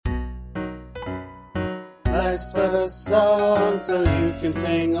Life's but a song, so you can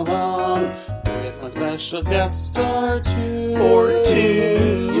sing along with my special guest star two.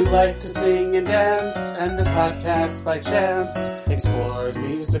 You like to sing and dance, and this podcast by chance explores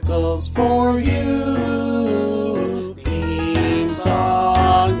musicals for you. Theme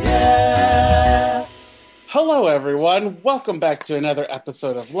song, yeah! Hello everyone, welcome back to another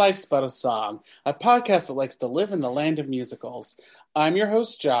episode of Life's But a Song, a podcast that likes to live in the land of musicals. I'm your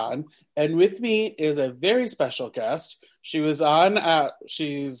host, John, and with me is a very special guest. She's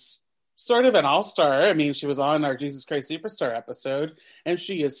sort of an all-star. I mean, she was on our Jesus Christ Superstar episode, and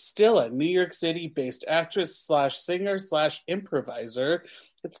she is still a New York City-based actress slash singer slash improviser.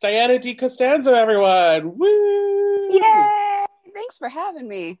 It's Diana DiCostanzo, everyone! Woo! Yay! Thanks for having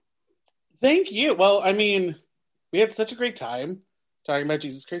me. Thank you. Well, I mean, we had such a great time talking about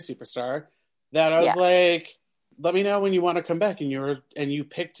Jesus Christ Superstar that I was like, let me know when you want to come back, and you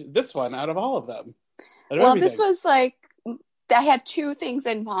picked this one out of all of them. Well, this was like, I had two things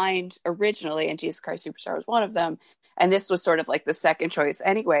in mind originally, and Jesus Christ Superstar was one of them, and this was sort of like the second choice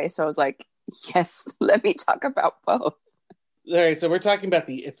anyway, so I was like, yes, let me talk about both. All right, so we're talking about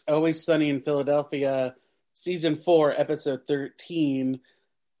the It's Always Sunny in Philadelphia, Season 4, Episode 13,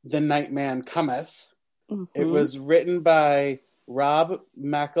 The Nightman Cometh. Mm-hmm. It was written by Rob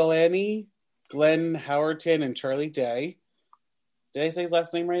McElhenney, Glenn Howerton, and Charlie Day. Did I say his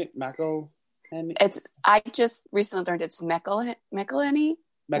last name right? McElhenney? I just recently learned it's McElhenney. McElhenney?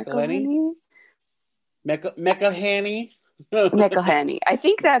 McElhenney? McElhenney. I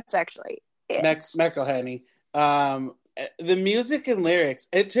think that's actually it. McElhenney. The music and lyrics,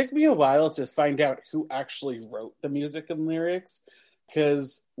 it took me a while to find out who actually wrote the music and lyrics,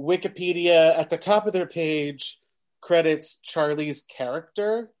 because Wikipedia, at the top of their page, credits Charlie's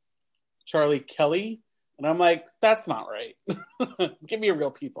character, Charlie Kelly, and I'm like, that's not right. Give me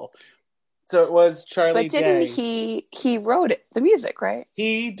real people. So it was Charlie Day. But didn't he wrote it, the music, right?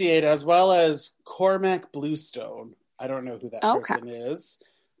 He did, as well as Cormac Bluestone. I don't know who that person is,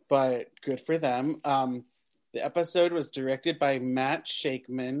 but good for them. The episode was directed by Matt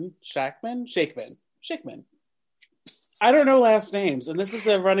Shakman. I don't know last names, and this is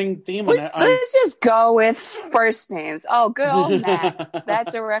a running theme. Let's just go with first names. Oh, good old Matt. That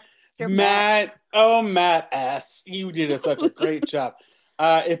director. Matt. Oh, Matt S. You did such a great job.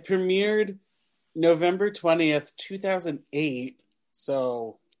 It premiered November 20th, 2008.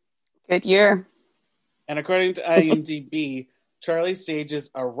 So good year. And according to IMDb, Charlie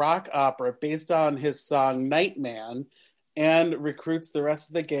stages a rock opera based on his song Nightman and recruits the rest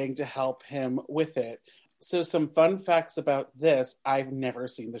of the gang to help him with it. So some fun facts about this. I've never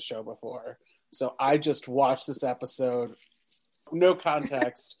seen the show before. So I just watched this episode. No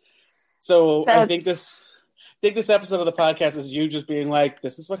context. So I think this episode of the podcast is you just being like,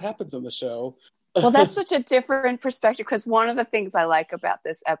 this is what happens in the show. Well, that's such a different perspective, because one of the things I like about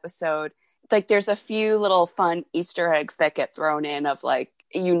this episode, like, there's a few little fun Easter eggs that get thrown in of, like,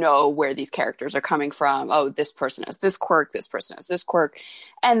 you know where these characters are coming from. Oh, this person has this quirk, this person has this quirk.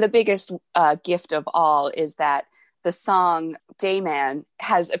 And the biggest gift of all is that the song Dayman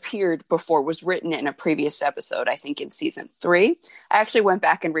has appeared before, was written in a previous episode, I think in season 3. I actually went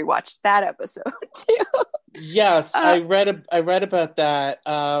back and rewatched that episode too. Yes, I read about that.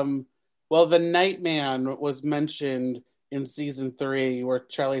 Well, the Nightman was mentioned in season 3, where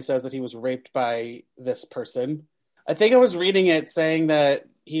Charlie says that he was raped by this person. I think I was reading it saying that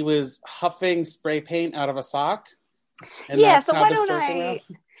he was huffing spray paint out of a sock. Yeah, so why don't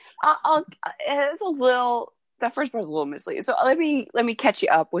it's a little... That first part is a little misleading. So let me catch you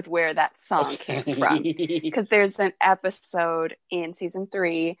up with where that song came from. Because there's an episode in season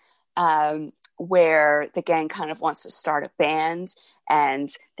 3 where the gang kind of wants to start a band,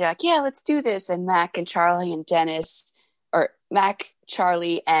 and they're like, yeah, let's do this. And Mac, Charlie,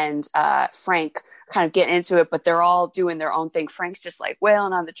 and Frank kind of getting into it, but they're all doing their own thing. Frank's just like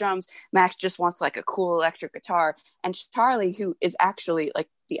wailing on the drums. Max just wants like a cool electric guitar. And Charlie, who is actually like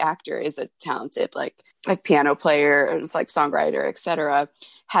the actor, is a talented like piano player, it's like songwriter, etc.,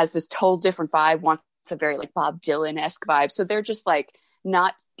 has this total different vibe, wants a very like Bob Dylan-esque vibe. So they're just like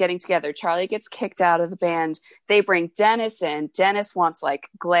not getting together. Charlie gets kicked out of the band. They bring Dennis in. Dennis wants like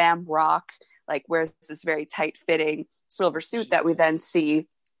glam rock, like wears this very tight-fitting silver suit that we then see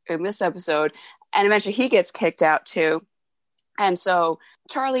in this episode. And eventually he gets kicked out too. And so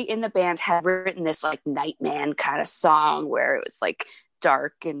Charlie in the band had written this like Nightman kind of song where it was like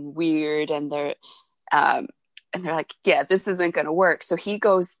dark and weird, and they're like, yeah, this isn't going to work. So he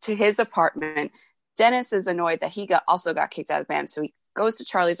goes to his apartment. Dennis is annoyed that he also got kicked out of the band. So he goes to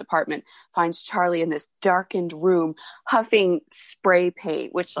Charlie's apartment, finds Charlie in this darkened room huffing spray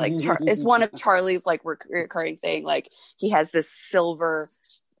paint, which like is one of Charlie's like recurring thing. Like he has this silver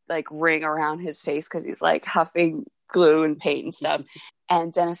like ring around his face because he's like huffing glue and paint and stuff.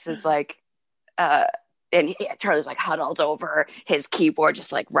 And Dennis is like, Charlie's like huddled over his keyboard,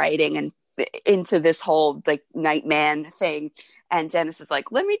 just like writing and into this whole like Nightman thing. And Dennis is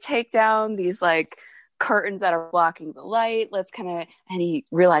like, let me take down these like curtains that are blocking the light. And he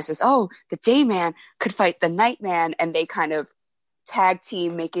realizes, oh, the Dayman could fight the Nightman. And they kind of tag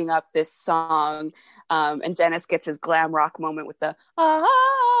team making up this song. And Dennis gets his glam rock moment with the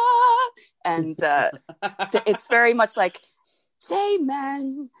and it's very much like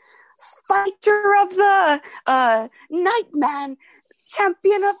Dayman, fighter of the Nightman,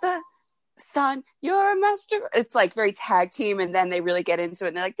 champion of the sun, you're a master. It's like very tag team, and then they really get into it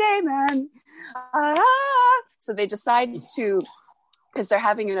and they're like, Dayman. So they decide to, because they're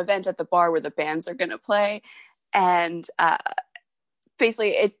having an event at the bar where the bands are going to play, and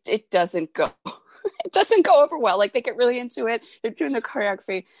basically it doesn't go it doesn't go over well. Like they get really into it, they're doing the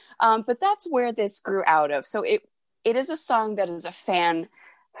choreography, but that's where this grew out of. So it is a song that is a fan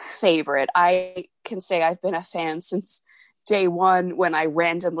favorite. I can say I've been a fan since day one, when I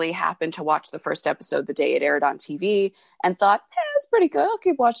randomly happened to watch the first episode the day it aired on TV and thought, it's pretty good, I'll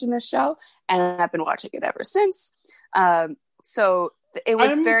keep watching this show, and I've been watching it ever since. So it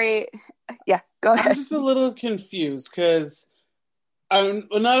was go ahead. I'm just a little confused because I'm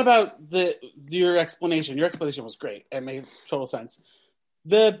not about your explanation. Your explanation was great. It made total sense.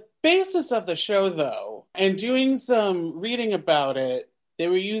 The basis of the show, though, and doing some reading about it, they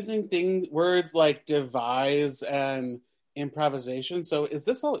were using words like devise and improvisation. So is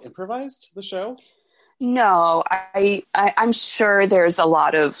this all improvised, the show? No, I'm sure there's a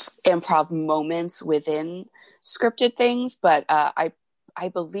lot of improv moments within scripted things, but I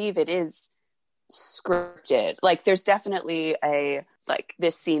believe it is scripted. Like there's definitely a like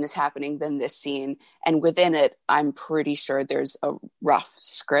this scene is happening, then this scene, and within it I'm pretty sure there's a rough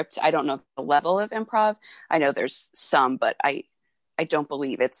script. I don't know the level of improv. I know there's some, but I don't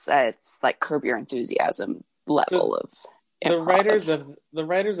believe it's like Curb Your Enthusiasm level of improv. The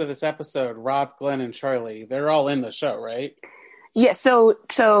writers of this episode, Rob, Glenn, and Charlie, they're all in the show, right? Yeah, so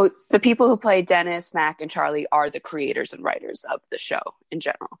the people who play Dennis, Mac, and Charlie are the creators and writers of the show in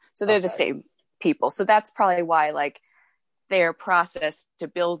general. So they're the same people. So that's probably why like their process to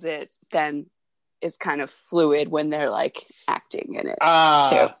build it then is kind of fluid when they're like acting in it.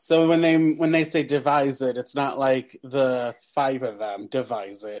 Too. So when they say devise it, it's not like the five of them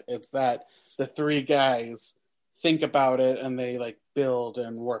devise it. It's that the three guys think about it and they like build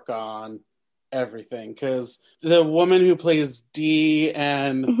and work on everything. Because the woman who plays Dee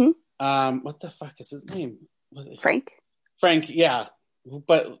and what the fuck is his name? Frank, yeah.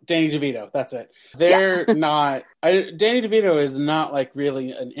 But Danny DeVito, that's it. They're not. Danny DeVito is not like really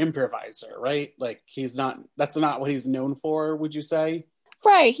an improviser, right? Like he's not. That's not what he's known for. Would you say?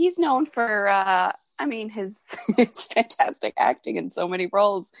 Right. He's known for. His fantastic acting in so many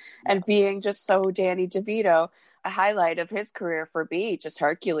roles and being just so Danny DeVito. A highlight of his career for Beach is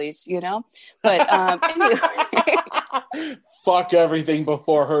Hercules, you know. But anyway. Fuck everything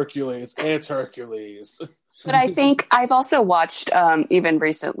before Hercules. It's Hercules. But I think I've also watched, even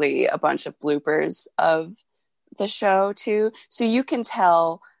recently, a bunch of bloopers of the show, too. So you can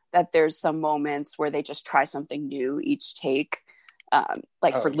tell that there's some moments where they just try something new each take,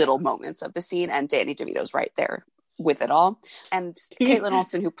 little moments of the scene. And Danny DeVito's right there with it all. And Caitlin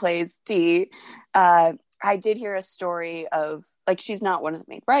Olsen, who plays Dee, I did hear a story of, like, she's not one of the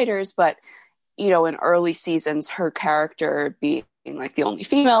main writers, but, you know, in early seasons, her character being, like, the only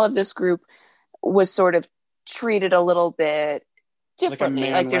female of this group was sort of treated a little bit differently.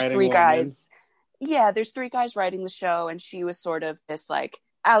 Like there's three guys. Yeah, there's three guys writing the show, and she was sort of this like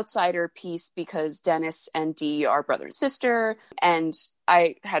outsider piece because Dennis and Dee are brother and sister. And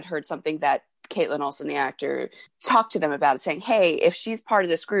I had heard something that Caitlin Olsen, the actor, talked to them about it, saying, hey, if she's part of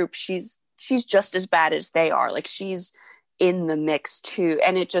this group, she's just as bad as they are. Like she's in the mix too.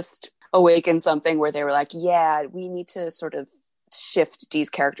 And it just awakened something where they were like, yeah, we need to sort of shift Dee's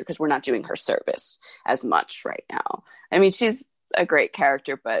character because we're not doing her service as much right now. I mean, she's a great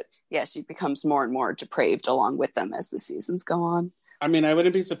character, but yeah, she becomes more and more depraved along with them as the seasons go on. I mean, I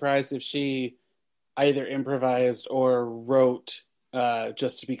wouldn't be surprised if she either improvised or wrote,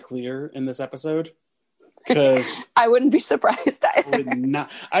 just to be clear, in this episode. Because I wouldn't be surprised either.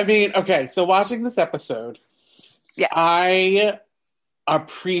 Okay, so watching this episode, I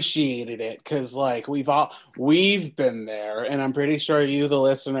appreciated it because like we've been there, and I'm pretty sure you, the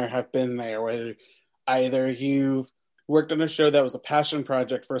listener, have been there, where either you've worked on a show that was a passion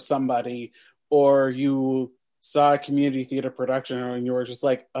project for somebody, or you saw a community theater production and you were just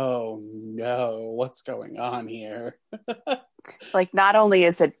like, oh no, what's going on here? Like, not only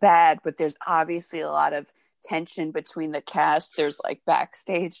is it bad, but there's obviously a lot of tension between the cast. There's like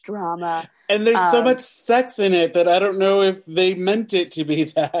backstage drama. And there's so much sex in it that I don't know if they meant it to be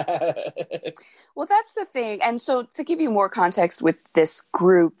that. Well, that's the thing. And so to give you more context with this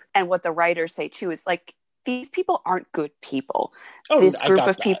group and what the writers say too, is like, these people aren't good people. This group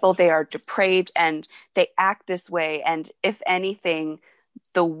of people, they are depraved and they act this way. And if anything,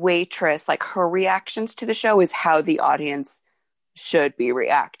 the waitress, like her reactions to the show is how the audience should be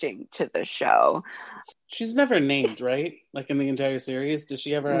reacting to the show. She's never named, right? Like in the entire series? Does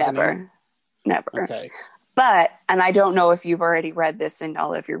she ever have a name? Never. Okay. But, and I don't know if you've already read this in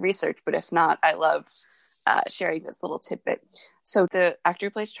all of your research, but if not, I love sharing this little tidbit. So the actor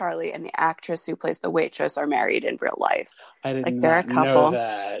who plays Charlie and the actress who plays the waitress are married in real life. I did like, not they're a couple. know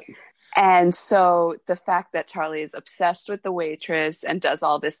that. And so the fact that Charlie is obsessed with the waitress and does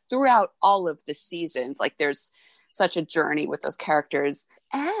all this throughout all of the seasons, like there's such a journey with those characters.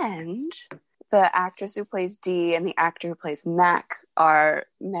 And the actress who plays Dee and the actor who plays Mac are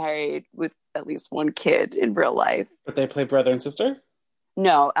married with at least one kid in real life. But they play brother and sister?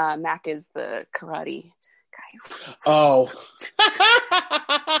 No, Mac is the karate guy. Oh.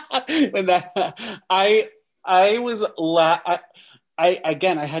 When that, I was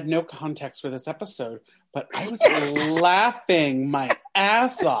again, I had no context for this episode, but I was laughing my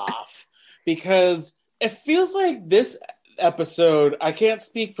ass off because it feels like this episode, I can't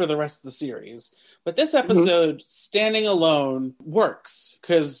speak for the rest of the series, but this episode, standing alone, works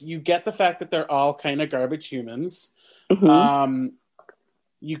because you get the fact that they're all kind of garbage humans.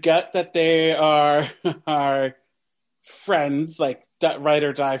 You get that they are friends, like ride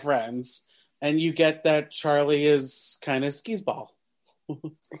or die friends, and you get that Charlie is kind of skisball.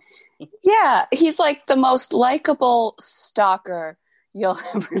 Yeah, he's like the most likable stalker you'll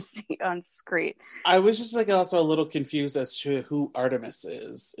ever see on screen. I was just like also a little confused as to who Artemis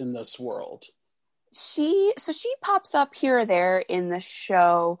is in this world. She pops up here or there in the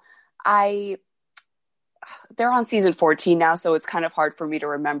show. They're on season 14 now, so it's kind of hard for me to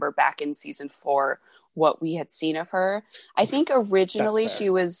remember back in season 4 what we had seen of her. I think originally she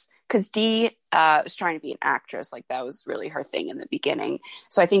was, because Dee was trying to be an actress, like that was really her thing in the beginning.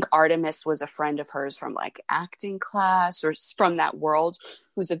 So I think Artemis was a friend of hers from like acting class or from that world,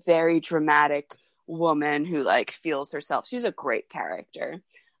 who's a very dramatic woman who like feels herself. She's a great character.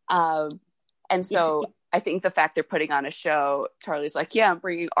 And so I think the fact they're putting on a show, Charlie's like, yeah, I'm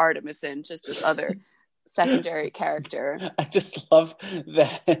bringing Artemis in, just this other secondary character. I just love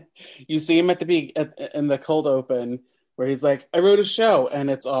that you see him in the cold open where he's like, I wrote a show, and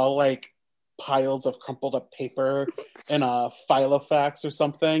it's all like piles of crumpled up paper in a Filofax or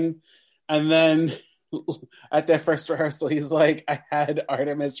something. And then at that first rehearsal, he's like, I had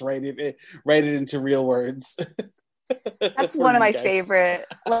Artemis write it into real words. That's one of my favorite,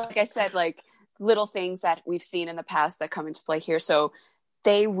 like I said, like little things that we've seen in the past that come into play here. So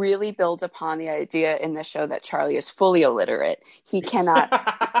they really build upon the idea in the show that Charlie is fully illiterate. He cannot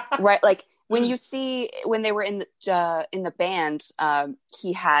write. Like when they were in the band,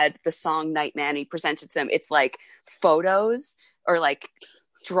 he had the song Nightman. He presented to them. It's like photos or like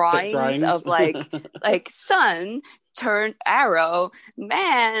drawings of like sun, turn, arrow,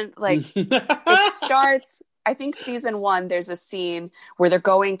 man. Like it starts. I think season 1, there's a scene where they're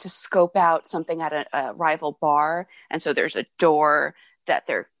going to scope out something at a rival bar, and so there's a door that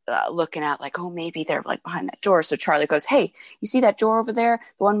they're looking at, like, oh, maybe they're like behind that door. So Charlie goes, hey, you see that door over there,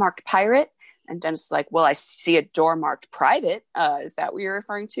 the one marked pirate? And Dennis is like, well, I see a door marked private. Is that what you're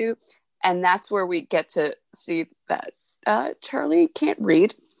referring to? And that's where we get to see that Charlie can't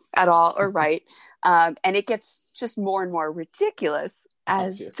read at all or write. And it gets just more and more ridiculous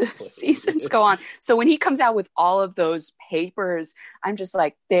as the seasons go on. So when he comes out with all of those papers, I'm just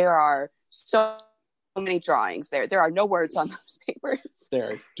like, there are so many drawings there. There are no words on those papers.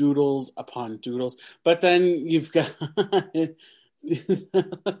 There are doodles upon doodles. But then you've got...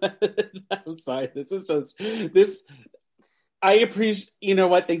 I'm sorry. This is just... I appreciate... You know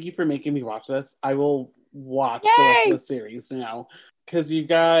what? Thank you for making me watch this. I will watch the rest of the series now. Because you've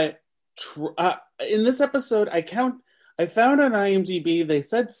got... in this episode, I found on IMDb, they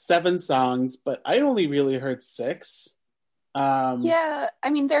said 7 songs, but I only really heard 6. Yeah, I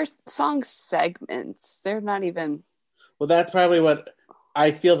mean, they're song segments. They're not even... Well, that's probably what...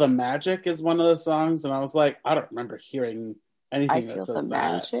 I Feel the Magic is one of the songs, and I was like, I don't remember hearing anything that says that. I Feel the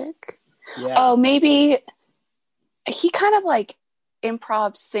Magic? Yeah. Oh, maybe... He kind of like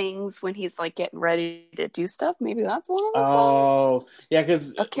improv sings when he's like getting ready to do stuff. Maybe that's one of the songs. Oh, yeah,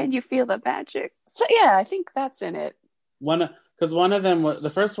 because Can you feel the magic? So yeah, I think that's in it. one of them was, the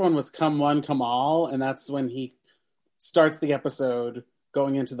first one was "Come One, Come All," and that's when he starts the episode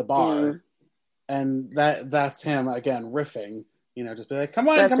going into the bar, and that's him again riffing. Just be like, "Come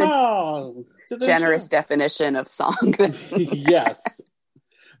on, come on!" Generous definition of song. Yes,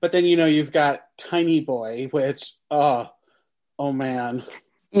 but then you've got Tiny Boy, which oh man.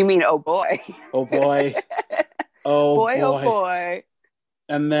 You mean oh boy? Oh boy. Oh boy. Oh boy.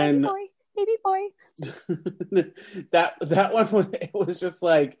 And then baby boy. that one, it was just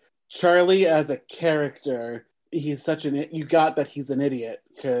like Charlie as a character. He's such you got that he's an idiot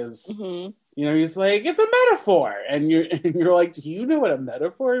because he's like, it's a metaphor, and you're like, do you know what a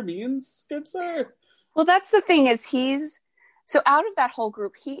metaphor means, good sir? Well, that's the thing is so out of that whole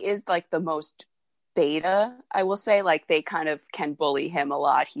group, he is like the most beta, I will say. Like they kind of can bully him a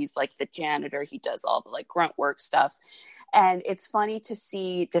lot. He's like the janitor. He does all the like grunt work stuff. And it's funny to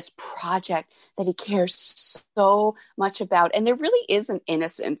see this project that he cares so much about. And there really is an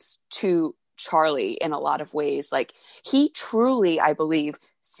innocence to Charlie in a lot of ways. Like he truly, I believe,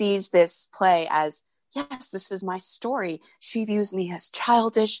 sees this play as, yes, this is my story. She views me as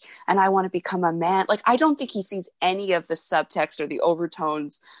childish and I want to become a man. Like, I don't think he sees any of the subtext or the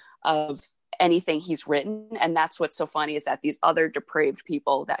overtones of anything he's written. And that's what's so funny is that these other depraved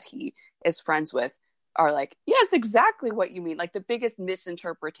people that he is friends with are like, yeah, it's exactly what you mean. Like the biggest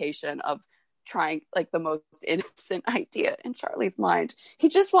misinterpretation of trying like the most innocent idea in Charlie's mind. He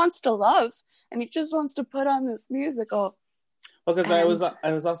just wants to love and he just wants to put on this musical. Well, because I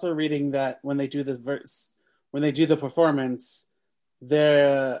was also reading that when they do the performance,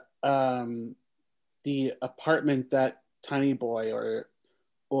 the apartment that Tiny Boy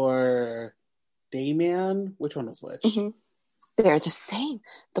or Dayman, which one was which? Mm-hmm. They're the same.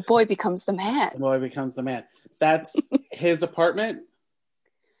 The boy becomes the man. The boy becomes the man. That's his apartment.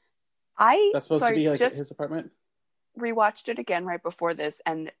 That's supposed to be like his apartment. Rewatched it again right before this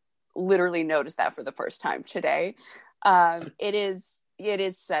and literally noticed that for the first time today. It is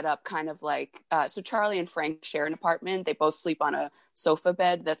set up kind of like so Charlie and Frank share an apartment. They both sleep on a sofa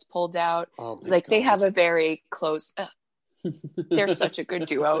bed that's pulled out. Like God. They have a very close they're such a good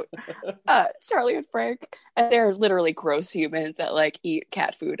duo, Charlie and Frank, and they're literally gross humans that like eat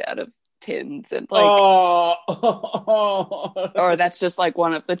cat food out of tins and like or that's just like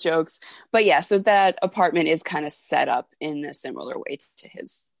one of the jokes. But yeah, so that apartment is kind of set up in a similar way to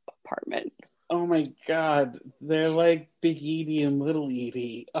his apartment. Oh my God, they're like Big Edie and Little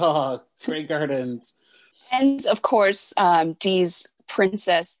Edie. Oh, Grey Gardens. And of course, Dee's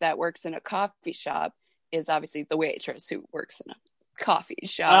princess that works in a coffee shop is obviously the waitress who works in a coffee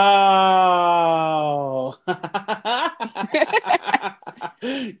shop. Oh.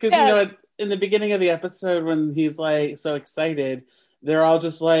 Because, in the beginning of the episode when he's like so excited, they're all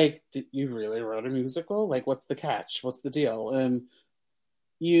just like, "Did you really wrote a musical? Like, what's the catch? What's the deal?" And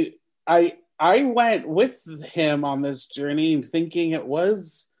I went with him on this journey thinking it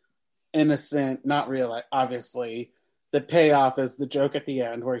was innocent, not real, obviously. The payoff is the joke at the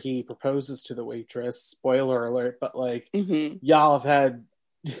end where he proposes to the waitress. Spoiler alert, but like y'all have had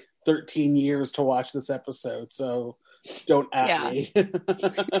 13 years to watch this episode, so don't at me.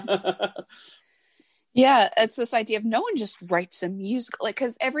 Yeah, it's this idea of no one just writes a musical, like,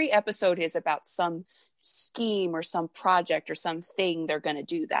 because every episode is about some scheme or some project or something they're going to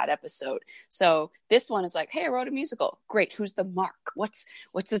do that episode. So this one is like, hey, I wrote a musical. Great. Who's the mark? What's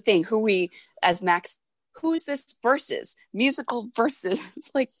the thing? As Max, who's this versus? Musical versus.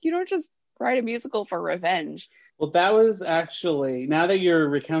 Like, you don't just write a musical for revenge. Well, that was actually, now that you're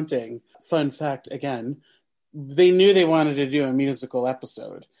recounting, fun fact again, they knew they wanted to do a musical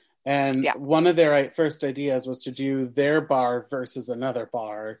episode. And one of their first ideas was to do their bar versus another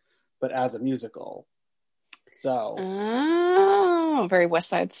bar, but as a musical. So, very West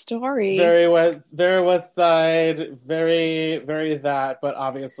Side Story. Very West Side, very, very that. But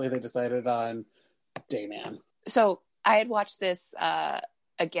obviously, they decided on Dayman. So I had watched this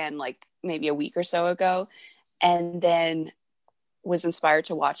again, like maybe a week or so ago, and then was inspired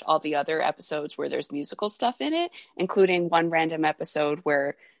to watch all the other episodes where there's musical stuff in it, including one random episode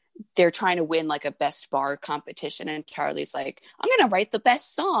where they're trying to win like a best bar competition, and Charlie's like, I'm gonna write the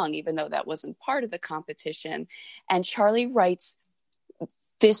best song, even though that wasn't part of the competition. And Charlie writes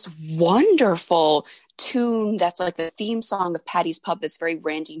this wonderful tune that's like the theme song of Patty's Pub that's very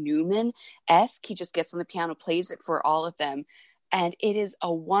Randy Newman-esque. He just gets on the piano, plays it for all of them, And it is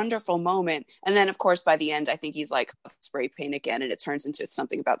a wonderful moment. And then, of course, by the end, I think he's like spray paint again, and it turns into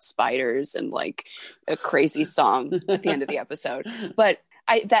something about spiders and like a crazy song at the end of the episode. But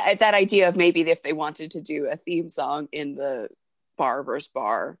that idea of maybe if they wanted to do a theme song in the bar versus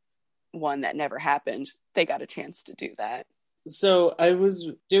bar one that never happened, they got a chance to do that. So I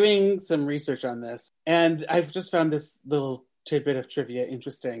was doing some research on this, and I've just found this little tidbit of trivia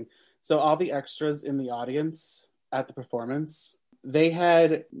interesting. So all the extras in the audience at the performance, they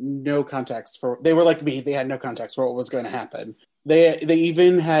had no context for, they were like me, they had no context for what was going to happen. They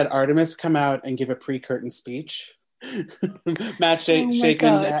even had Artemis come out and give a pre-curtain speech. Matt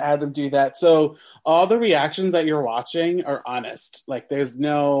Shakeman had them do that. So all the reactions that you're watching are honest. Like there's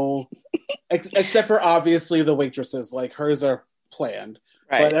no, except for obviously the waitresses, like hers are planned.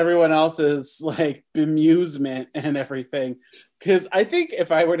 Right. But everyone else is like bemusement and everything. Because I think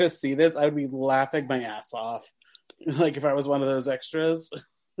if I were to see this, I would be laughing my ass off. Like if I was one of those extras.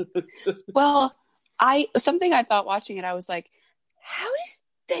 Well, something I thought watching it, I was like, how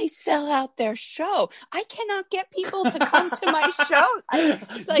did they sell out their show? I cannot get people to come to my shows.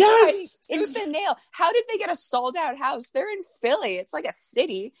 It's like, yes! Tooth and nail. How did they get a sold out house? They're in Philly. It's like a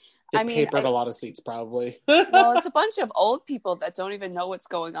city. They papered a lot of seats, probably. Well, it's a bunch of old people that don't even know what's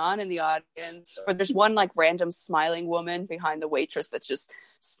going on in the audience. Or there's one like random smiling woman behind the waitress that's just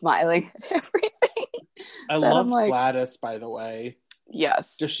smiling at everything. I love Gladys, by the way.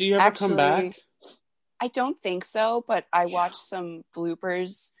 Yes. Does she ever come back? I don't think so, but I watched some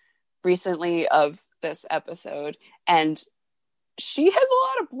bloopers recently of this episode, and she has a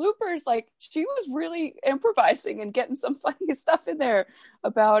lot of bloopers. Like she was really improvising and getting some funny stuff in there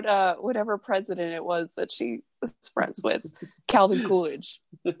about whatever president it was that she was friends with, Calvin Coolidge.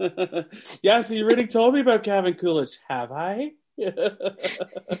 Yeah, so you already told me about Calvin Coolidge, have I?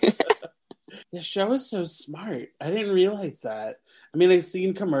 The show is so smart. I didn't realize that. I mean, I've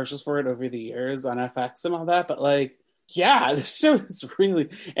seen commercials for it over the years on FX and all that, but like, yeah, the show is really...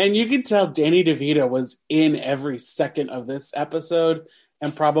 And you can tell Danny DeVito was in every second of this episode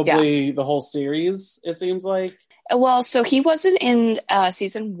and probably the whole series, it seems like. Well, so he wasn't in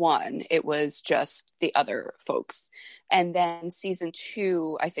season 1. It was just the other folks. And then season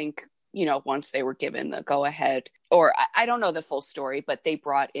 2, I think, you know, once they were given the go-ahead, or I don't know the full story, but they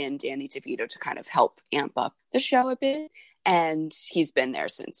brought in Danny DeVito to kind of help amp up the show a bit. And he's been there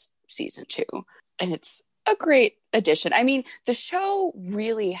since season 2. And it's a great addition. I mean, the show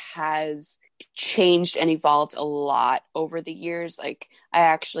really has changed and evolved a lot over the years. Like, I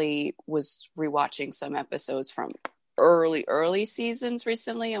actually was rewatching some episodes from early seasons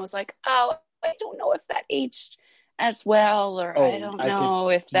recently and was like, oh, I don't know if that aged as well, or I don't know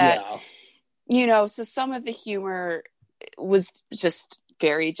if that, you know, so some of the humor was just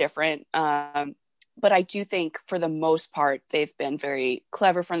very different. But I do think for the most part, they've been very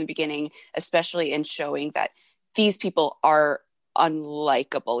clever from the beginning, especially in showing that these people are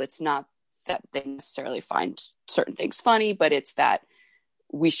unlikable. It's not that they necessarily find certain things funny, but it's that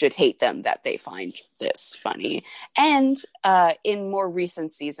we should hate them that they find this funny. And in more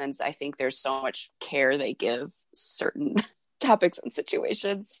recent seasons, I think there's so much care they give certain topics and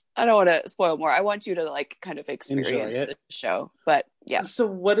situations. I don't want to spoil more. I want you to like kind of experience the show. But yeah. So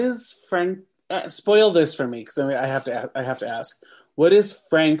what is Frank? Spoil this for me, because I have to ask. What is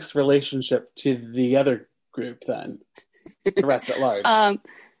Frank's relationship to the other group then? The rest at large.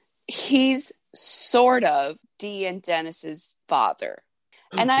 He's sort of Dee and Dennis's father.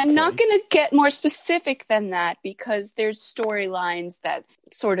 And I'm not going to get more specific than that because there's storylines that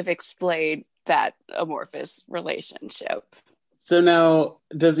sort of explain that amorphous relationship. So now,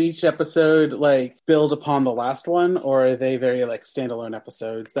 does each episode like build upon the last one, or are they very like standalone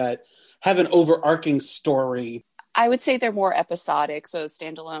episodes that have an overarching story? I would say they're more episodic, so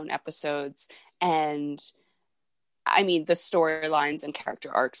standalone episodes. And I mean, the storylines and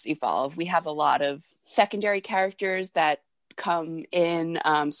character arcs evolve. We have a lot of secondary characters that come in,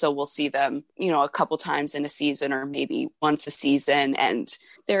 so we'll see them, you know, a couple times in a season or maybe once a season, and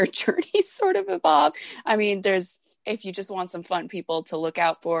their journeys sort of evolve. I mean, if you just want some fun people to look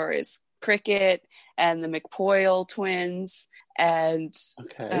out for, is Cricket and the McPoyle twins, and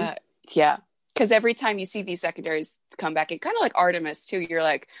because every time you see these secondaries come back, it kind of like Artemis too, you're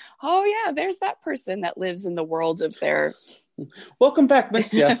like, oh yeah, there's that person that lives in the world of their welcome back,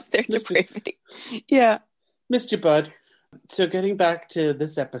 missed you. Their depravity. Yeah, missed you, bud. So getting back to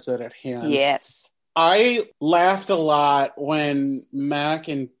this episode at hand. Yes. I laughed a lot when Mac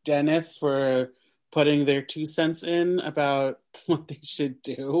and Dennis were putting their 2 cents in about what they should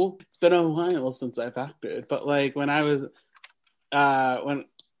do. It's been a while since I've acted, but like when I was, when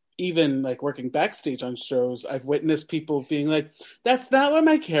even like working backstage on shows, I've witnessed people being like, that's not what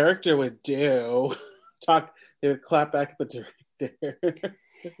my character would do. They would clap back at the director.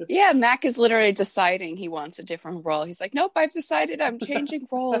 Yeah, Mac is literally deciding he wants a different role. He's like, nope, I've decided I'm changing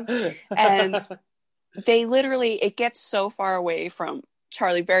roles. And it gets so far away from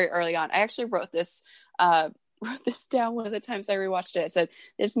Charlie very early on. I actually wrote this down one of the times I rewatched it. It said,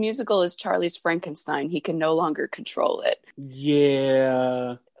 this musical is Charlie's Frankenstein. He can no longer control it.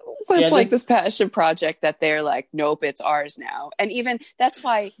 Yeah. It's like this passion project that they're like, nope, it's ours now. And even that's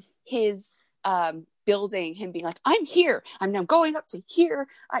why his building, him being like, I'm here, I'm now going up to here,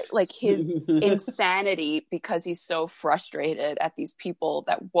 like his insanity, because he's so frustrated at these people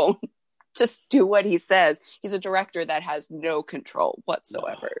that won't just do what he says. He's a director that has no control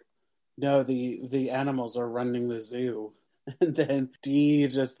whatsoever. No, the animals are running the zoo. And then Dee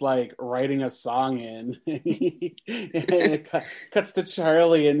just like writing a song in. And it cuts to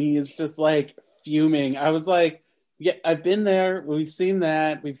Charlie and he's just like fuming. I was like, yeah, I've been there. We've seen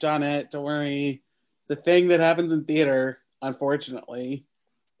that. We've done it. Don't worry. It's a thing that happens in theater, unfortunately.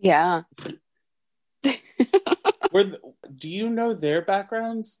 Yeah. Do you know their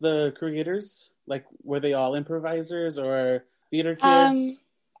backgrounds, the creators? Like, were they all improvisers or theater kids?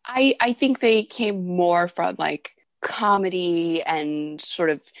 I think they came more from like comedy and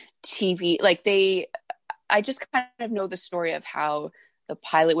sort of TV. Like I just kind of know the story of how the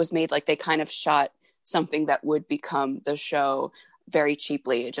pilot was made. Like they kind of shot something that would become the show very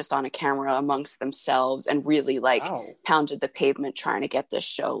cheaply, just on a camera amongst themselves, and really like pounded the pavement trying to get this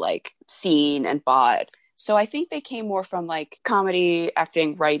show like seen and bought. So I think they came more from like comedy,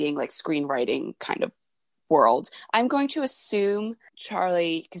 acting, writing, like screenwriting kind of world. I'm going to assume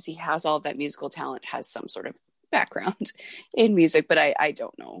Charlie, because he has all of that musical talent, has some sort of background in music, but I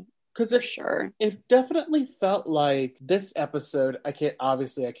don't know. Because sure, it definitely felt like this episode. I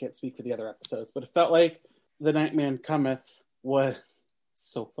can't speak for the other episodes, but it felt like The Nightman Cometh was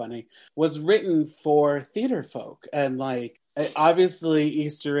so funny. Was written for theater folk, and like obviously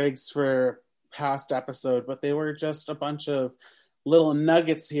Easter eggs for past episode, but they were just a bunch of little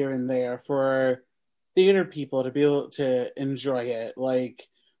nuggets here and there for theater people to be able to enjoy it, like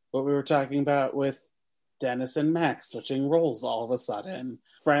what we were talking about with Dennis and Max switching roles all of a sudden,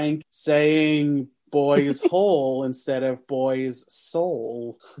 Frank saying boy's hole instead of boy's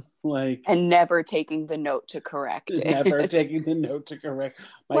soul, like, and never taking the note to correct it. My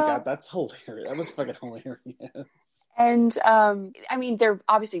God, that's hilarious. That was fucking hilarious. And I mean, they're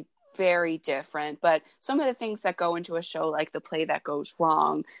obviously very different, but some of the things that go into a show, like the play that goes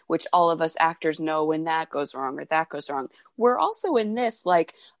wrong, which all of us actors know when that goes wrong or that goes wrong, we're also in this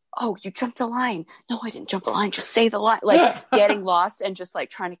like, oh, you jumped a line. No, I didn't jump a line, just say the line. Like getting lost and just like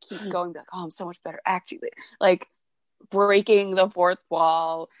trying to keep going, like, oh, I'm so much better acting, like breaking the fourth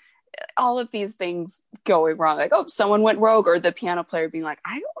wall, all of these things going wrong, like, oh, someone went rogue, or the piano player being like,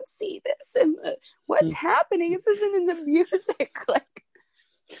 I don't see this in what's happening, this isn't in the music. Like,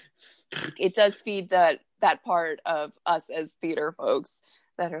 it does feed that part of us as theater folks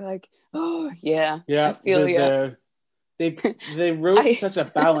that are like, oh yeah, I feel you. They wrote such a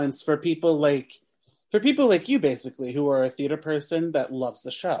balance for people like you, basically, who are a theater person that loves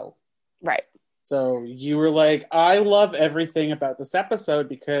the show, right? So you were like, I love everything about this episode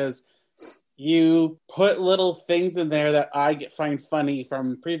because you put little things in there that I find funny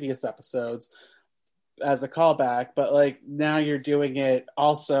from previous episodes as a callback, but like now you're doing it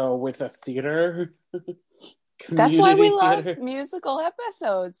also with a theater. That's why we love musical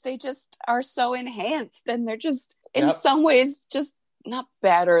episodes. They just are so enhanced, and they're just in some ways just not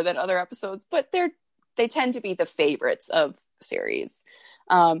better than other episodes, but they tend to be the favorites of the series.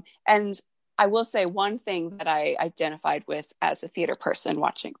 And I will say one thing that I identified with as a theater person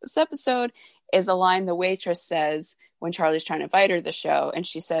watching this episode is a line the waitress says when Charlie's trying to invite her to the show, and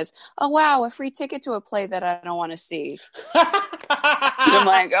she says, "Oh wow, a free ticket to a play that I don't want to see." I'm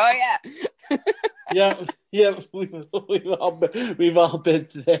like, oh yeah. Yeah, we've all been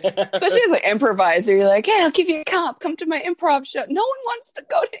there. Especially as an improviser, you're like, hey, I'll give you a comp. Come to my improv show. No one wants to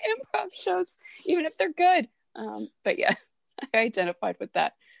go to improv shows, even if they're good. But yeah, I identified with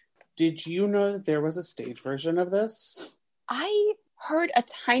that. Did you know that there was a stage version of this? I heard a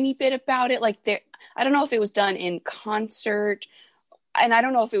tiny bit about it. Like, I don't know if it was done in concert, and I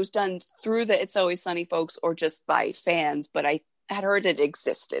don't know if it was done through the It's Always Sunny folks or just by fans, but I had heard it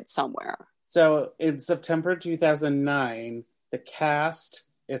existed somewhere. So in September 2009, the cast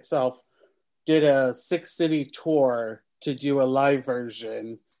itself did a 6-city tour to do a live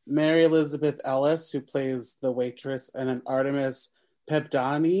version. Mary Elizabeth Ellis, who plays the waitress, and then Artemis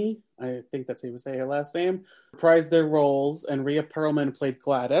Pebdani, I think that's how you would say her last name, reprised their roles, and Rhea Perlman played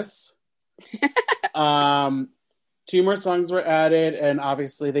Gladys. 2 more songs were added, and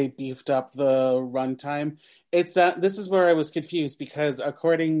obviously they beefed up the runtime. This is where I was confused, because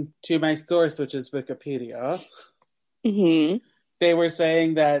according to my source, which is Wikipedia, Mm-hmm. they were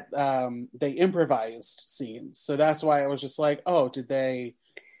saying that they improvised scenes. So that's why I was just like, oh, did they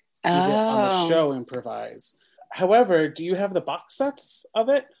on the show improvise? However, do you have the box sets of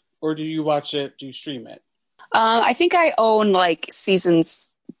it, or do you stream it? I think I own like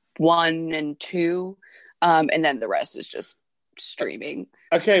seasons 1 and 2, and then the rest is just streaming.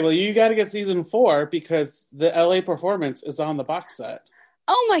 Okay, well, you got to get season 4 because the LA performance is on the box set.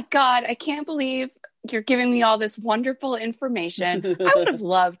 Oh my God, I can't believe you're giving me all this wonderful information. I would have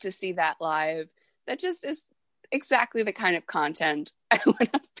loved to see that live. That just is exactly the kind of content I would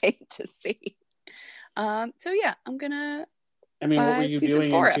have paid to see. So yeah, I'm gonna what were you season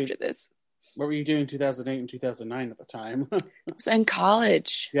doing 4 after this. What were you doing in 2008 and 2009 at the time? I was in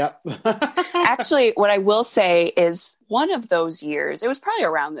college. Yep. Actually, what I will say is one of those years, it was probably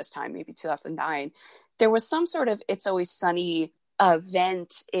around this time, maybe 2009, there was some sort of It's Always Sunny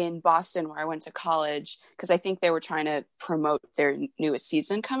event in Boston where I went to college, because I think they were trying to promote their newest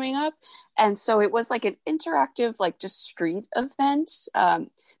season coming up. And so it was like an interactive, like just street event.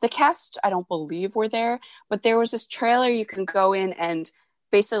 The cast, I don't believe, were there, but there was this trailer you can go in and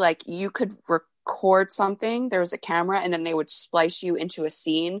basically like you could record something. There was a camera, and then they would splice you into a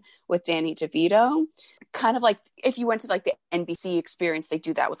scene with Danny DeVito. Kind of like if you went to like the NBC experience, they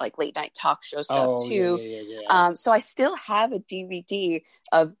do that with like late night talk show stuff too. Yeah. So I still have a DVD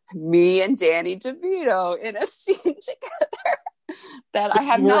of me and Danny DeVito in a scene together that I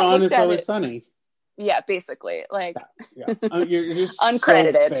have not looked It's at. Always Sunny. Yeah, basically, like yeah. You're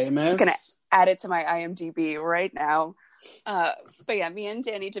uncredited. So famous. I'm gonna add it to my IMDb right now. But yeah, me and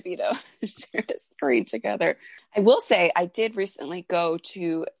Danny DeVito shared a screen together. I will say I did recently go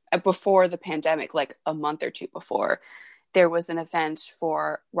to, before the pandemic, like a month or 2 before, there was an event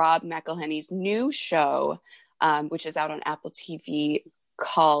for Rob McElhenney's new show, which is out on Apple TV,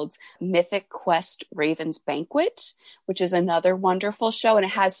 called Mythic Quest Raven's Banquet, which is another wonderful show, and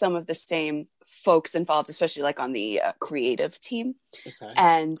it has some of the same folks involved, especially like on the creative team. Okay.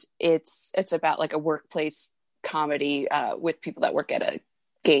 And it's about like a workplace comedy with people that work at a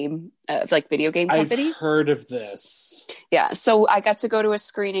game, like video game company. I've heard of this. Yeah, so I got to go to a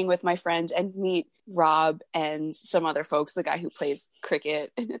screening with my friend and meet Rob and some other folks, the guy who plays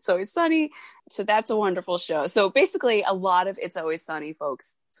Cricket in It's Always Sunny. So that's a wonderful show. So basically a lot of It's Always Sunny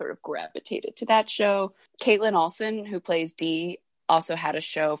folks sort of gravitated to that show. Caitlin Olsen, who plays Dee, also had a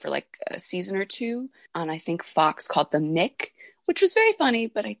show for like a season or 2 on, I think, Fox, called The Mick, which was very funny,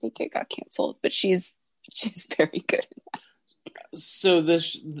 but I think it got canceled. But she's very good in that. So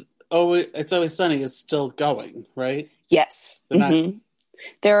It's Always Sunny is still going, right? Yes. Mm-hmm.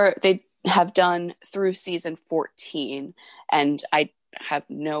 They have done through season 14, and I have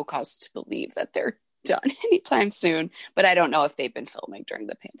no cause to believe that they're done anytime soon, but I don't know if they've been filming during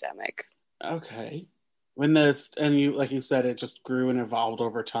the pandemic. Okay. Like you said, it just grew and evolved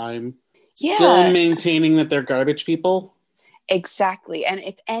over time. Yeah. Still maintaining that they're garbage people? Exactly. And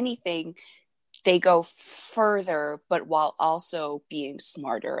if anything, they go further, but while also being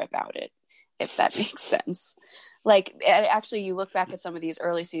smarter about it, if that makes sense. Like, actually, you look back at some of these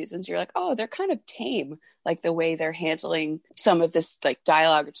early seasons, you're like, oh, they're kind of tame, like the way they're handling some of this like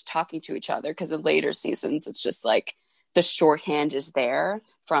dialogue or just talking to each other. Because in later seasons, it's just like the shorthand is there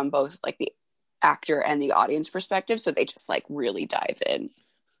from both like the actor and the audience perspective. So they just like really dive in.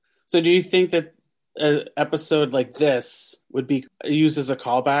 So do you think that an episode like this would be used as a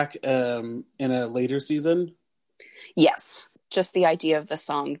callback in a later season? Yes. Just the idea of the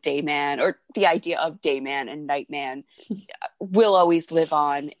song Dayman, or the idea of Dayman and Nightman, will always live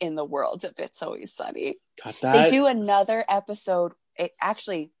on in the world of It's Always Sunny. Got that. They do another episode. It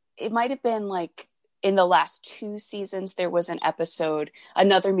might have been like in the last 2 seasons, there was an episode,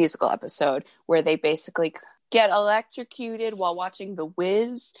 another musical episode, where they basically get electrocuted while watching The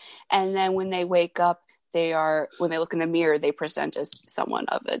Wiz. And then when they wake up, when they look in the mirror, they present as someone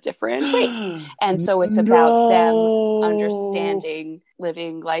of a different race. And so it's about them understanding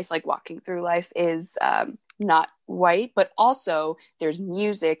living life, like walking through life is not white, but also there's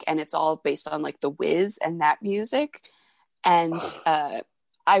music, and it's all based on like The Wiz and that music. And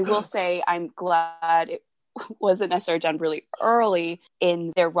I will say I'm glad it wasn't necessarily done really early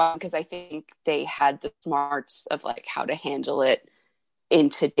in their run, because I think they had the smarts of like how to handle it in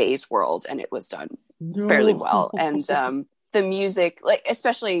today's world, and it was done fairly well. And the music, like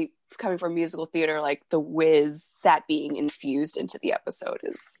especially coming from musical theater, like The Wiz, that being infused into the episode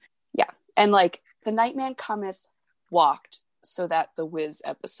is And like the Nightman cometh walked so that the Wiz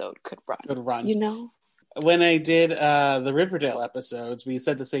episode could run. You know? When I did the Riverdale episodes, we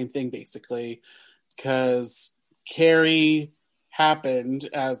said the same thing basically, because Carrie happened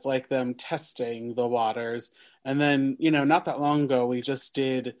as like them testing the waters, and then, you know, not that long ago we just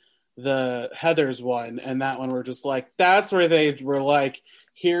did the Heathers one, and that one we're just like, that's where they were like,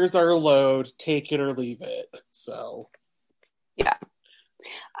 here's our load, take it or leave it. So yeah,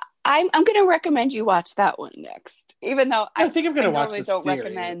 I'm gonna recommend you watch that one next, even though I think I'm gonna watch the don't series,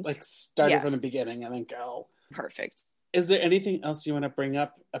 recommend like starting from the beginning and then go. Perfect. Is there anything else you want to bring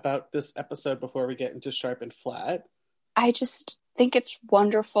up about this episode before we get into Sharp and Flat? I just think it's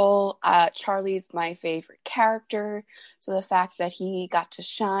wonderful. Charlie's my favorite character, so the fact that he got to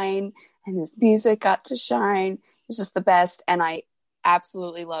shine and his music got to shine is just the best. And I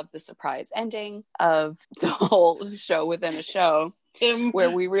absolutely love the surprise ending of the whole show within a show,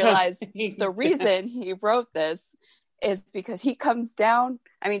 where we realize the reason he wrote this is because he comes down.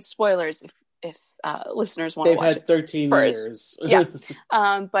 I mean, spoilers if listeners want to watch it. They've had 13 years. Yeah.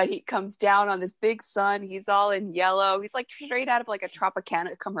 But he comes down on this big sun. He's all in yellow. He's like straight out of like a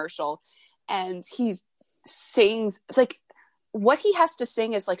Tropicana commercial. And he sings like what he has to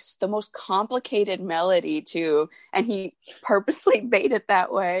sing is like the most complicated melody too. And he purposely made it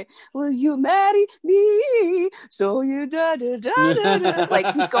that way. Will you marry me? So you da da da da da.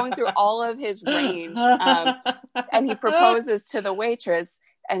 Like he's going through all of his range. And he proposes to the waitress.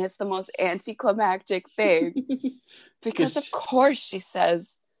 And it's the most anticlimactic thing because of course she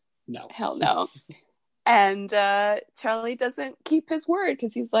says no, hell no. And Charlie doesn't keep his word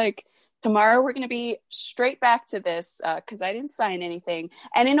because he's like, tomorrow we're going to be straight back to this because I didn't sign anything.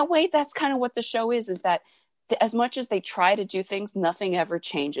 And in a way, that's kind of what the show is that as much as they try to do things, nothing ever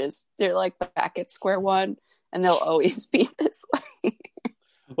changes. They're like back at square one and they'll always be this way.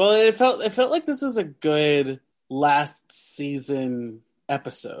 Well, it felt like this was a good last season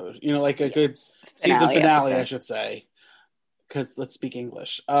episode, you know, like a good season finale, I should say, because let's speak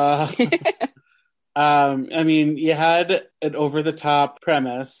English. I mean, you had an over-the-top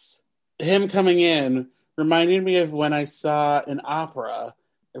premise. Him coming in reminded me of when I saw an opera.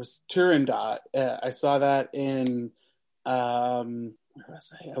 It was Turandot. I saw that in where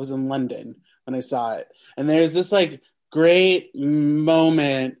was I? I was in London when I saw it, and there's this like great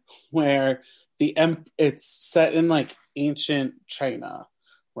moment where it's set in like ancient China,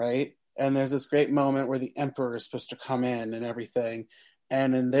 right? And there's this great moment where the emperor is supposed to come in and everything.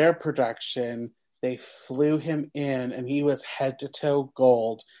 And in their production, they flew him in and he was head to toe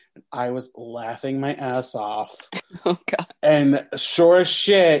gold. And I was laughing my ass off. Oh, God. And sure as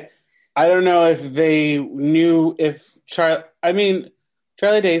shit, I don't know if they knew if Charlie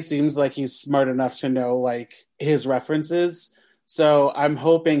Day seems like he's smart enough to know like his references. So I'm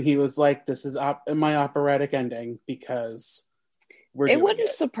hoping he was like, this is my operatic ending because it wouldn't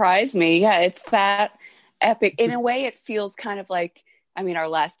surprise me. Yeah, it's that epic. In a way, it feels kind of like, I mean, our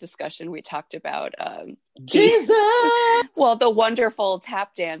last discussion, we talked about Jesus! the wonderful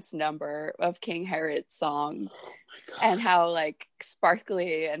tap dance number of King Herod's song and how like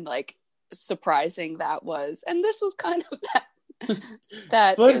sparkly and like surprising that was. And this was kind of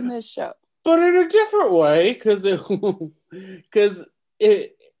that in this show. But in a different way, because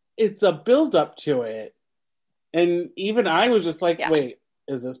it's a build up to it. And even I was just like, wait,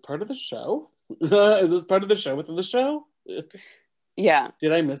 is this part of the show? Is this part of the show within the show? Yeah.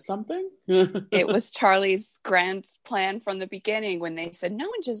 Did I miss something? It was Charlie's grand plan from the beginning when they said, no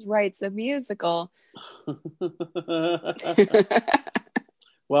one just writes a musical.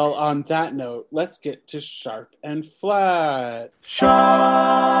 Well, on that note, let's get to Sharp and Flat. Sharp,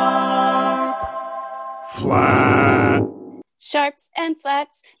 Flat. Sharps and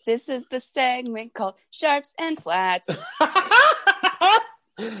Flats. This is the segment called Sharps and Flats.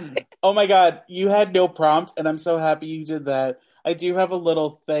 Oh my God, you had no prompt, and I'm so happy you did that. I do have a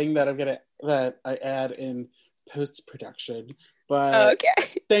little thing that I add in post production, but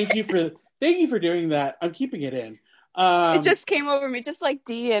okay. thank you for doing that. I'm keeping it in. It just came over me, just like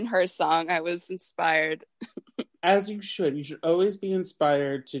Dee in her song. I was inspired. As you should. You should always be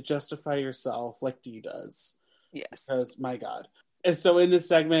inspired to justify yourself, like Dee does. Yes. Because, my God. And so in this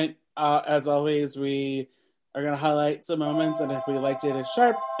segment, as always, we are going to highlight some moments, and if we liked it, it's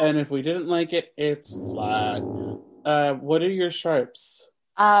sharp, and if we didn't like it, it's flat. What are your sharps?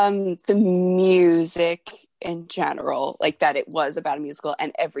 The music in general, like that it was about a musical,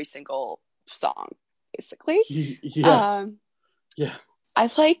 and every single song, basically. Yeah. I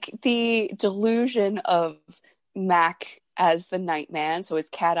like the delusion of Mac as the Nightman, so his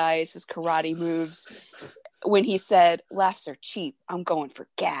cat eyes, his karate moves. When he said, laughs are cheap, I'm going for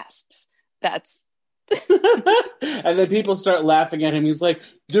gasps. That's And then people start laughing at him. He's like,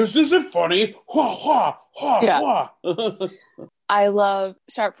 this isn't funny. Ha, ha, ha, Yeah. ha. I love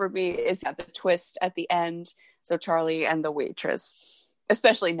Sharp for me is at the twist at the end. So Charlie and the waitress,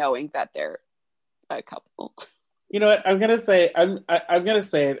 especially knowing that they're a couple. You know what? I'm gonna say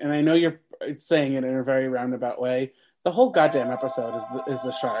it, and I know you're saying it in a very roundabout way. The whole goddamn episode is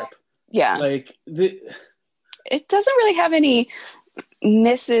the Sharp. Yeah. Like it doesn't really have any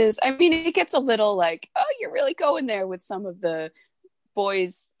misses. I mean, it gets a little like, oh, you're really going there with some of the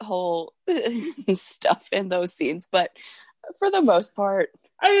boys' whole stuff in those scenes, but for the most part,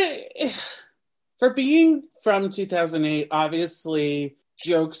 for being from 2008, obviously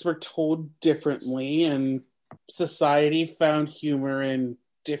jokes were told differently, and society found humor in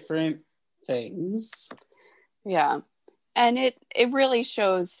different things. yeah. And it really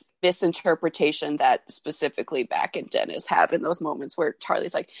shows misinterpretation that specifically Mac and Dennis have in those moments where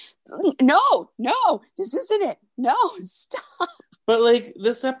Charlie's like, no, this isn't it. No, stop. But like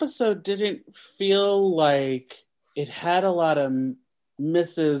this episode didn't feel like it had a lot of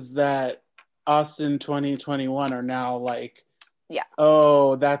misses that us in 2021 are now like, yeah,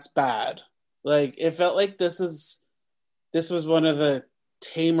 oh, that's bad. Like it felt like this was one of the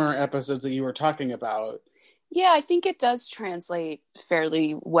tamer episodes that you were talking about. Yeah, I think it does translate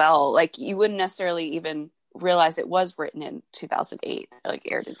fairly well. Like you wouldn't necessarily even realize it was written in 2008, like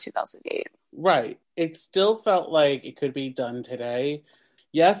aired in 2008. Right. It still felt like it could be done today.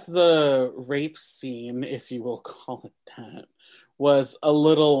 Yes, the rape scene, if you will call it that, was a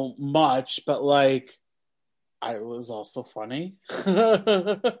little much, but like, it was also funny.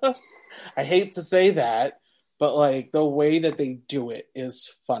 I hate to say that, but like the way that they do it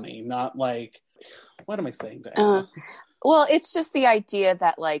is funny, not like, what am I saying, Diana? Well, it's just the idea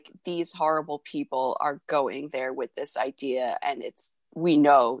that like these horrible people are going there with this idea, and we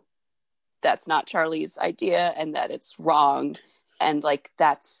know that's not Charlie's idea and that it's wrong. And like,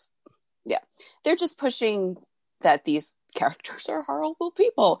 they're just pushing that these characters are horrible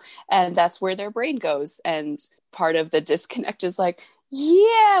people, and that's where their brain goes. And part of the disconnect is like,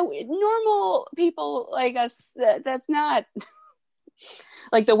 yeah, normal people like us, that's not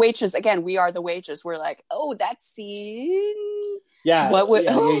like the waitress. Again, we are the waitress. We're like, oh, that scene. Yeah.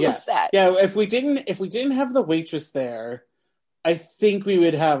 What's that? Yeah. If we didn't have the waitress there, I think we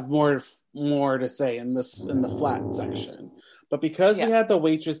would have more to say in the flat section. But because we had the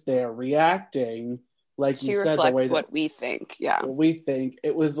waitress there reacting, like she you said, reflects the way that what we think. Yeah. We think,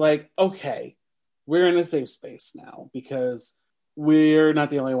 it was like, okay, we're in a safe space now because we're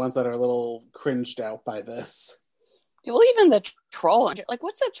not the only ones that are a little cringed out by this. Well, even the troll, like,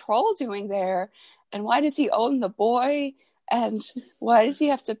 what's a troll doing there? And why does he own the boy? And why does he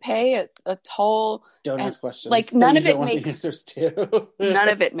have to pay a toll? Don't ask questions. Like, none of it makes answers to. None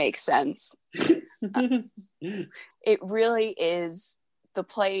of it makes sense. It really is the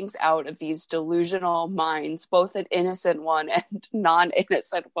playings out of these delusional minds, both an innocent one and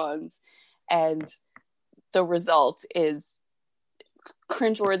non-innocent ones. And the result is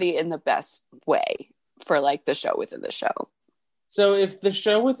cringeworthy in the best way for like the show within the show. So if the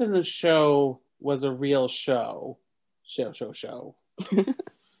show within the show was a real show,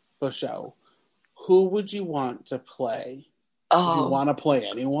 for show, who would you want to play? Oh. Do you want to play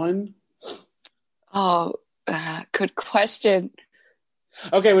anyone? Oh, good question.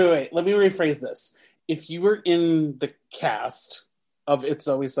 Okay, wait. Let me rephrase this. If you were in the cast of It's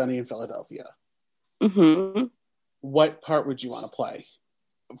Always Sunny in Philadelphia, what part would you want to play?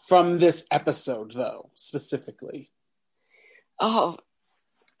 From this episode, though, specifically. Oh,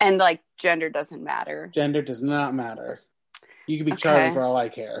 and like gender doesn't matter. Gender does not matter. You could be Charlie for all I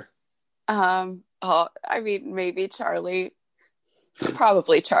care. I mean, maybe Charlie.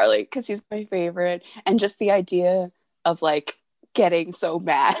 Probably Charlie, because he's my favorite. And just the idea of like getting so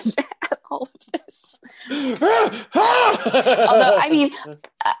mad at all of this.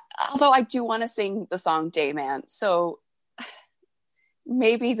 Although I do want to sing the song Dayman, so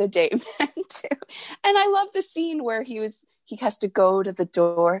maybe the Dayman too. And I love the scene where he has to go to the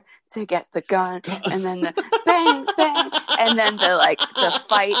door to get the gun, and then the bang bang, and then the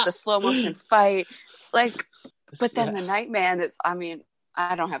fight, the slow motion fight, like. But then the Nightman is, I mean,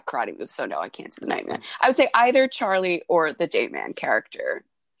 I don't have karate moves, so no, I can't do the Nightman. I would say either Charlie or the Dayman character.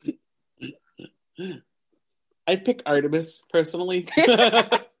 I'd pick Artemis, personally.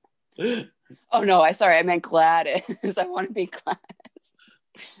 Oh, no, I meant Gladys. I want to be Gladys.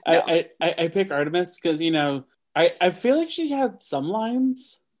 No. I pick Artemis because, you know, I feel like she had some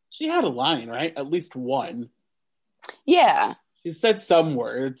lines. She had a line, right? At least one. Yeah. She said some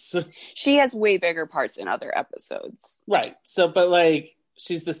words. She has way bigger parts in other episodes. Right. So, but like,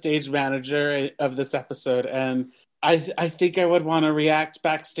 she's the stage manager of this episode, and I think I would want to react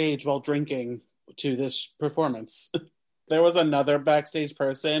backstage while drinking to this performance. There was another backstage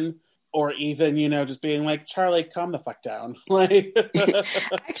person, or even, just being like, Charlie, calm the fuck down. Like,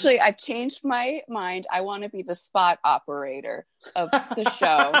 actually, I've changed my mind. I want to be the spot operator of the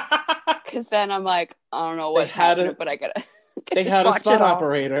show, because then I'm like, I don't know what's happening, but I gotta. They had a spot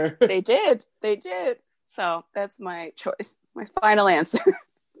operator. They did. So that's my choice. My final answer.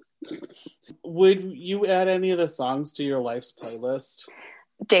 Would you add any of the songs to your life's playlist?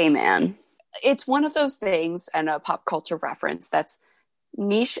 Dayman. It's one of those things, and a pop culture reference that's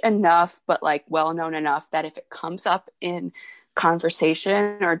niche enough, but like well-known enough that if it comes up in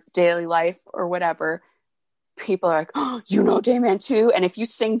conversation or daily life or whatever, people are like, oh, Dayman too? And if you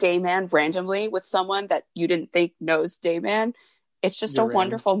sing Dayman randomly with someone that you didn't think knows Dayman, it's just a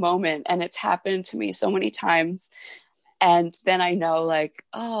wonderful moment. And it's happened to me so many times. And then I know, like,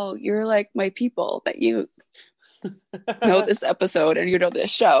 oh, you're like my people, that you know this episode and you know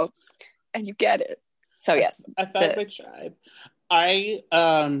this show and you get it. So yes. I thought I tried. I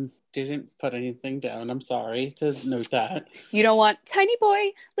didn't put anything down. I'm sorry to note that. You don't want tiny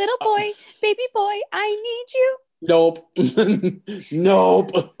boy, little boy, baby boy, I need you? Nope.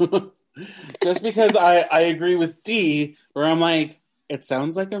 Nope. Just because I agree with D, where I'm like, it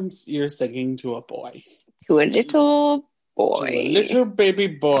sounds like you're singing to a boy. To a little boy. To a little baby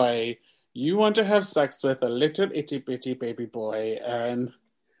boy. You want to have sex with a little itty bitty baby boy, and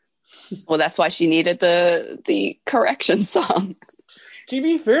well, that's why she needed the correction song. To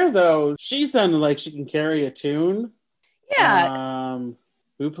be fair, though, she sounded like she can carry a tune. Yeah.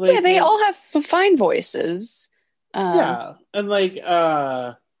 Who played? Yeah, they all have fine voices. Yeah, and like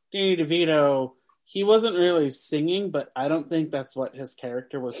Danny DeVito, he wasn't really singing, but I don't think that's what his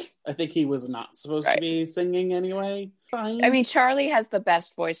character was. I think he was not supposed to be singing anyway. Fine. I mean, Charlie has the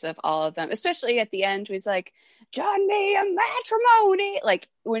best voice of all of them, especially at the end. He's like, "Join me in matrimony." Like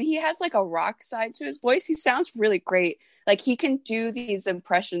when he has like a rock side to his voice, he sounds really great. Like he can do these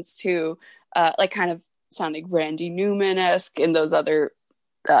impressions too, like kind of sounding Randy Newman-esque in those other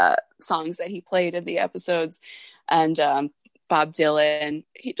songs that he played in the episodes. And Bob Dylan,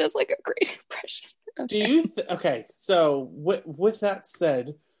 he does like a great impression. Do you okay? So with that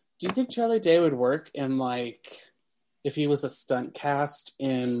said, do you think Charlie Day would work in like if he was a stunt cast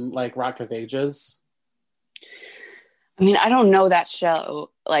in like Rock of Ages? I mean, I don't know that show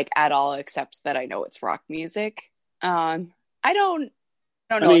like at all, except that I know it's rock music. I don't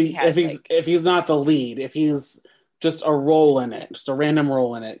know if he has, if he's not the lead, if he's just a role in it, just a random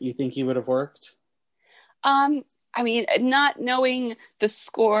role in it, you think he would have worked? I mean, not knowing the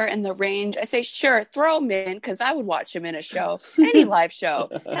score and the range, I say, sure, throw him in, because I would watch him in a show, any live show.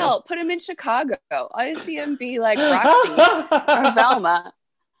 Hell, put him in Chicago. I see him be like Roxy or Velma.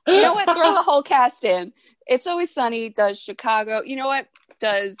 You know what? Throw the whole cast in. It's Always Sunny does Chicago. You know what?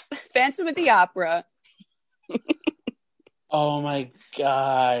 Does Phantom of the Opera. Oh my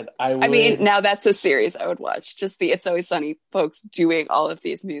God. I mean, now that's a series I would watch. Just the It's Always Sunny folks doing all of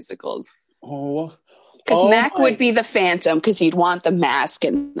these musicals. Oh. Because Mac would be the Phantom, because he'd want the mask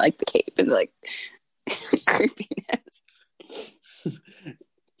and like the cape and like creepiness.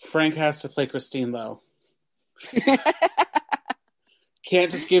 Frank has to play Christine though.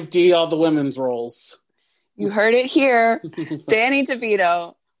 Can't just give Dee all the women's roles. You heard it here. Danny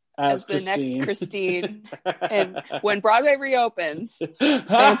DeVito as the Christine. next Christine. And when Broadway reopens,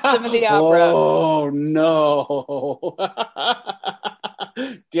 Phantom of the Opera. Oh no.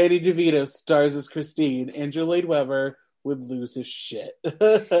 Danny DeVito stars as Christine. Andrew Lloyd Webber would lose his shit.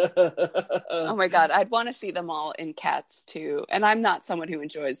 Oh my God, I'd want to see them all in Cats too. And I'm not someone who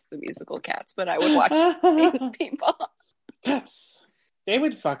enjoys the musical Cats, but I would watch these people. Cats. They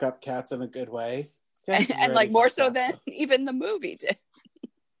would fuck up Cats in a good way. And like more so than even the movie did.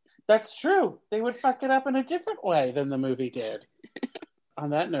 That's true. They would fuck it up in a different way than the movie did. On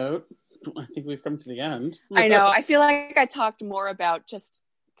that note, I think we've come to the end. I know. I feel like I talked more about just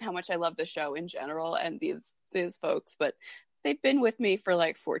how much I love the show in general and these folks, but they've been with me for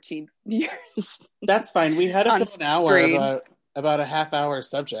like 14 years. That's fine. We had an hour about a half hour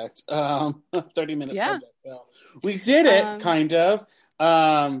subject, 30-minute subject. So we did it, kind of.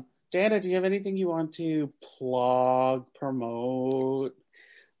 Dana, do you have anything you want to plug, promote?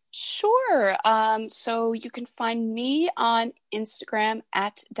 Sure. So you can find me on Instagram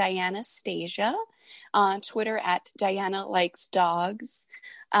at Dianastasia. on Twitter at Diana Likes Dogs.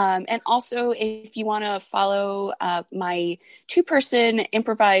 And also, if you want to follow my 2-person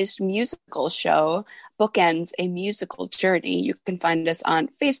improvised musical show, Bookends, A Musical Journey, you can find us on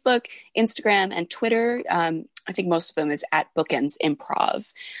Facebook, Instagram, and Twitter. I think most of them is at Bookends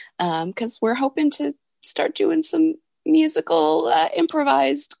Improv, because we're hoping to start doing some musical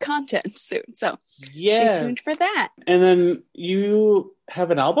improvised content soon. So stay tuned for that. And then you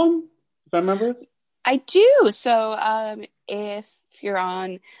have an album, if I remember? I do. So if you're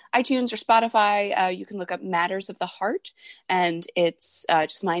on iTunes or Spotify, you can look up Matters of the Heart, and it's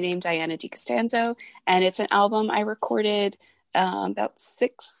just my name, Diana DiCostanzo, and it's an album I recorded about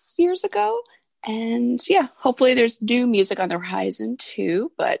 6 years ago. And yeah, hopefully there's new music on the horizon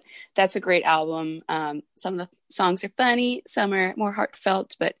too, but that's a great album. Some of the songs are funny, some are more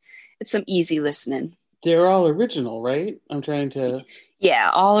heartfelt, but it's some easy listening. They're all original, right? I'm trying to...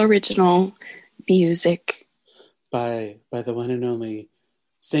 Yeah, all original music. By the one and only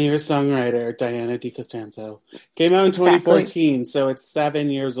singer-songwriter Diana DiCostanzo. Came out in 2014, so it's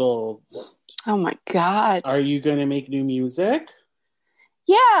 7 years old. Oh my God. Are you going to make new music?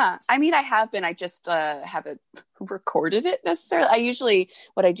 Yeah, I mean, I have been. I just haven't recorded it necessarily.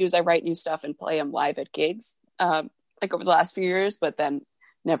 What I do is I write new stuff and play them live at gigs, like over the last few years, but then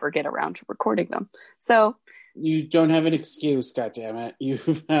never get around to recording them. So you don't have an excuse, goddammit.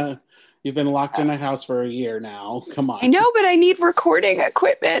 You've been locked in a house for a year now. Come on. I know, but I need recording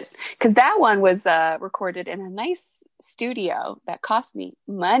equipment because that one was recorded in a nice studio that cost me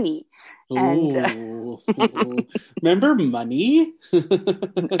money. And remember money?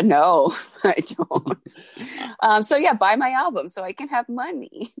 No, I don't. So yeah, buy my album so I can have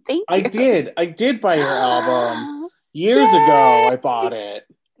money. Thank you. I did buy your album years ago. I bought it.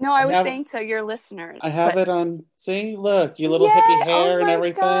 No, I was saying to your listeners. I have it on. See, look, your little hippie hair and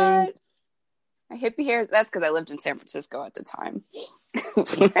everything. God. My hippie hair, that's because I lived in San Francisco at the time.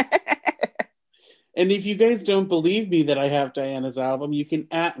 And if you guys don't believe me that I have Diana's album, you can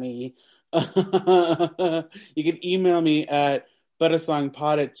 @ me. You can email me at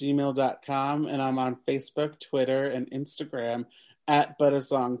buttasongpod@gmail.com, and I'm on Facebook, Twitter, and Instagram at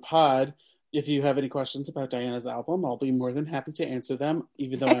buttasongpod. If you have any questions about Diana's album, I'll be more than happy to answer them,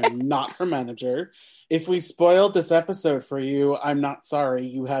 even though I'm not her manager. If we spoiled this episode for you, I'm not sorry.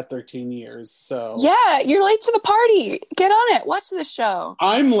 You had 13 years, so... Yeah, you're late to the party. Get on it. Watch this show.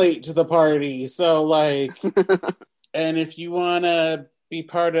 I'm late to the party, so, like... And if you want to be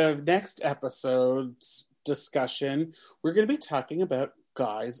part of next episode's discussion, we're going to be talking about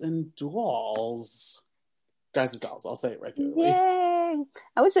Guys and Dolls. Guys and Dolls, I'll say it regularly. Yay!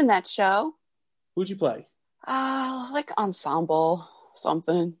 I was in that show. Who'd you play? Like ensemble,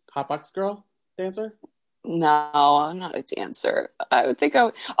 something. Hotbox girl? Dancer? No, I'm not a dancer. I think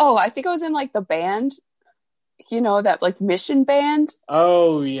I was in like the band. You know, that like mission band.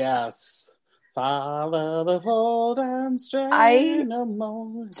 Oh, yes. Follow the fold and stray no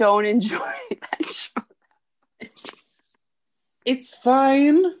more. Don't enjoy that show. It's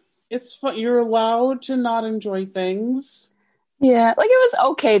fine. It's fun. You're allowed to not enjoy things. Yeah, like it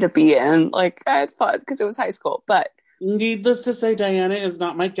was okay to be in. Like I had fun because it was high school, but needless to say, Diana is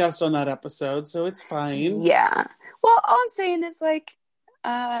not my guest on that episode, so it's fine. Yeah. Well, all I'm saying is like,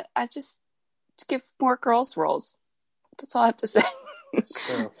 I just give more girls roles. That's all I have to say.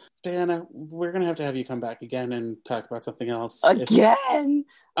 So, Diana, we're gonna have you come back again and talk about something else. Again?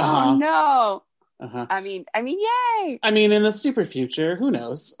 Oh no. Uh-huh. I mean, yay! I mean, in the super future, who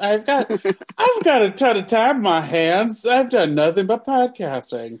knows? I've got a ton of time in my hands. I've done nothing but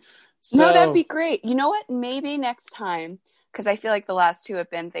podcasting. So... No, that'd be great. You know what? Maybe next time, because I feel like the last two have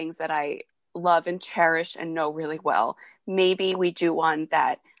been things that I love and cherish and know really well. Maybe we do one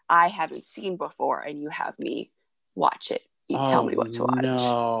that I haven't seen before, and you have me watch it. You tell me what to watch.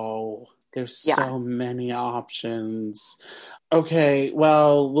 No, there's so many options. Okay,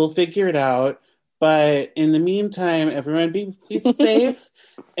 well, we'll figure it out. But in the meantime, everyone be safe.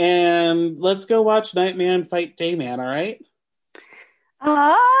 And let's go watch Nightman fight Dayman, all right?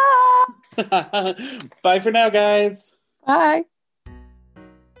 Bye for now, guys. Bye.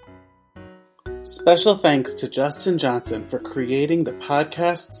 Special thanks to Justin Johnson for creating the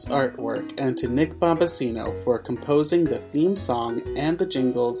podcast's artwork and to Nick Bombasino for composing the theme song and the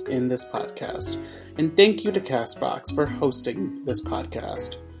jingles in this podcast. And thank you to CastBox for hosting this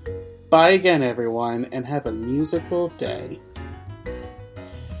podcast. Bye again, everyone, and have a musical day.